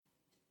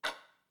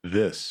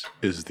This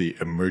is the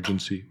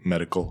Emergency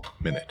Medical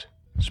Minute,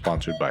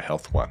 sponsored by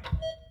Health One.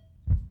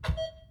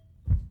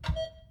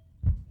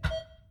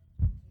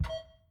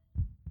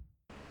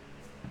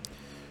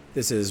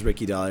 This is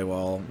Ricky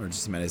Dhaliwal,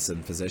 emergency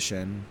medicine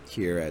physician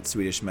here at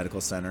Swedish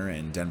Medical Center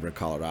in Denver,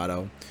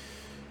 Colorado.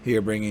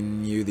 Here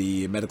bringing you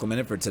the Medical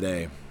Minute for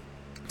today.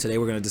 Today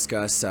we're going to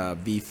discuss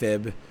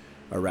VFib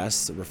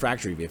arrests,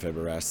 refractory VFib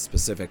arrests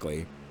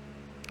specifically,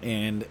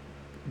 and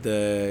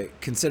the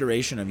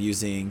consideration of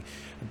using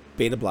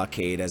beta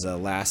blockade as a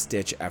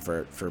last-ditch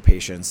effort for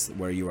patients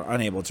where you are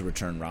unable to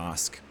return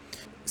ROSC,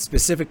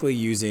 specifically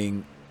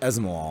using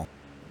Esmolol.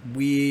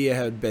 We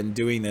have been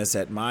doing this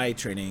at my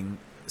training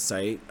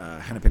site,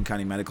 Hennepin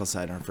County Medical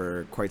Center,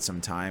 for quite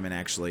some time, and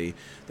actually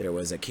there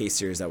was a case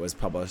series that was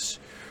published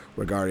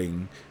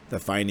regarding the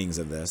findings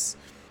of this.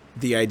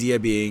 The idea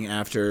being,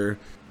 after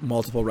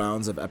multiple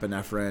rounds of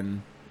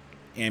epinephrine,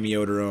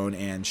 amiodarone,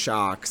 and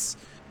shocks,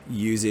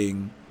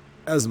 using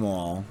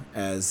Esmolol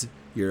as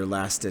your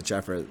last-ditch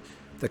effort.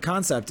 The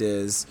concept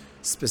is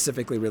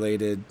specifically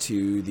related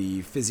to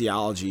the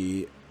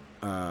physiology,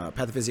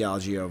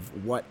 pathophysiology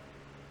of what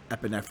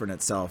epinephrine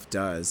itself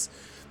does.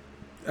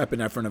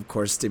 Epinephrine, of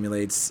course,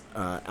 stimulates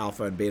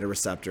alpha and beta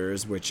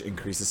receptors, which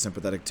increases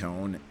sympathetic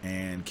tone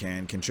and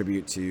can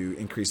contribute to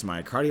increased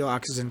myocardial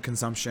oxygen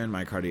consumption,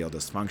 myocardial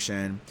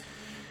dysfunction,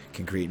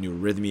 can create new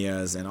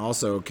arrhythmias, and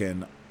also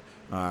can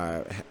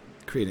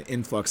create an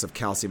influx of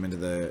calcium into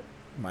the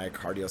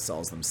myocardial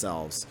cells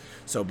themselves.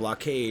 So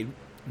blockade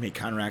may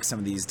counteract some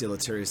of these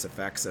deleterious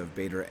effects of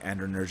beta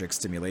adrenergic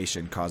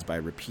stimulation caused by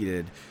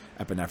repeated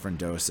epinephrine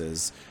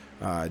doses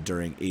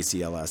during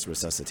ACLS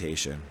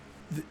resuscitation.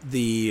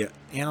 The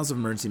Annals of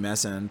Emergency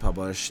Medicine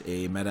published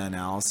a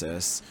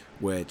meta-analysis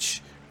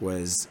which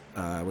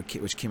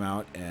came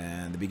out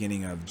in the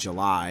beginning of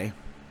July,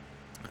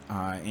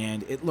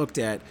 and it looked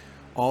at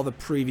all the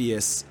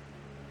previous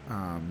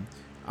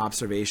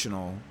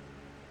observational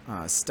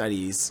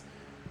studies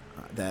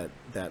that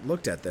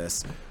looked at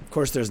this. Of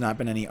course, there's not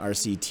been any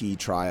RCT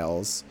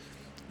trials,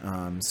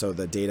 so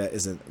the data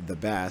isn't the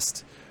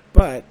best,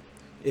 but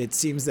it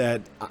seems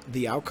that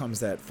the outcomes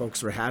that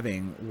folks were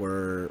having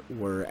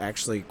were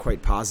actually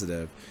quite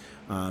positive.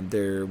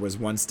 There was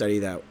one study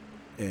that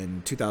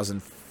in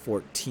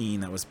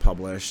 2014 that was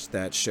published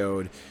that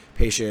showed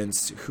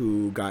patients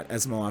who got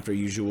Esmolol after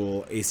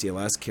usual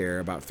ACLS care,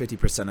 about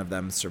 50% of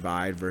them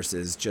survived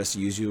versus just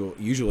usual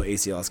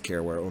ACLS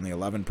care where only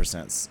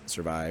 11%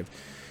 survived.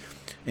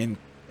 And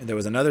there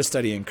was another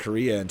study in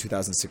Korea in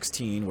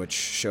 2016 which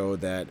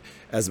showed that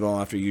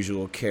Esmolol after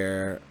usual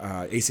care,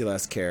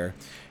 ACLS care,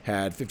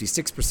 had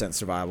 56%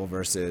 survival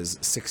versus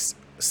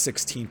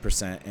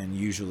 16% in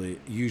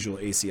usual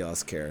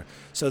ACLS care.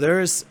 So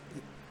there's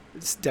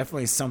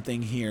definitely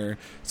something here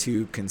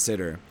to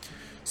consider.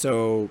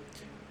 So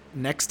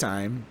next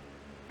time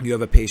you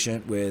have a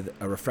patient with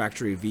a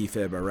refractory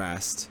VFib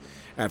arrest,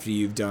 after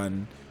you've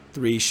done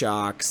 3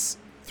 shocks,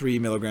 3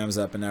 milligrams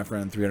of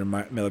epinephrine,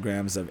 300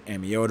 milligrams of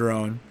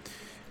amiodarone,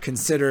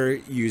 consider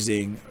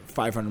using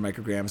 500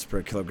 micrograms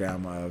per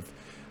kilogram of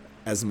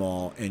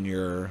Esmolol in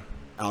your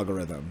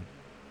algorithm.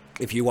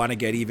 If you want to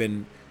get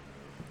even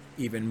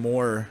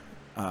more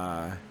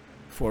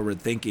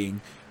forward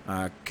thinking,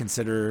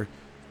 consider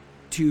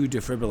 2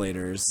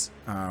 defibrillators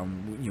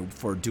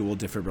for dual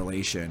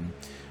defibrillation,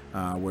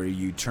 where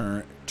you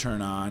turn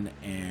on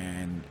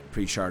and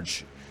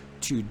pre-charge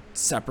 2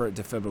 separate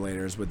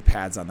defibrillators with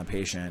pads on the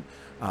patient,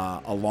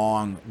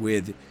 along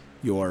with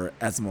your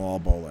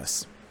Esmolol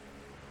bolus.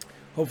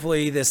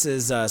 Hopefully this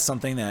is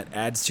something that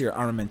adds to your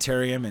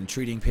armamentarium in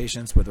treating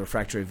patients with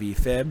refractory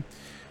VFib.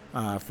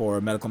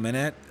 For Medical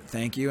Minute,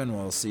 thank you, and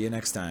we'll see you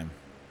next time.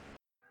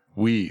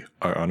 We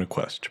are on a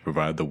quest to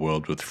provide the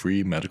world with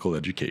free medical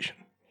education.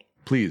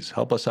 Please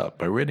help us out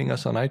by rating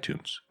us on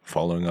iTunes,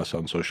 following us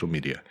on social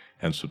media,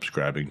 and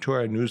subscribing to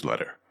our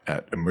newsletter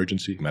at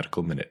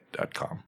emergencymedicalminute.com.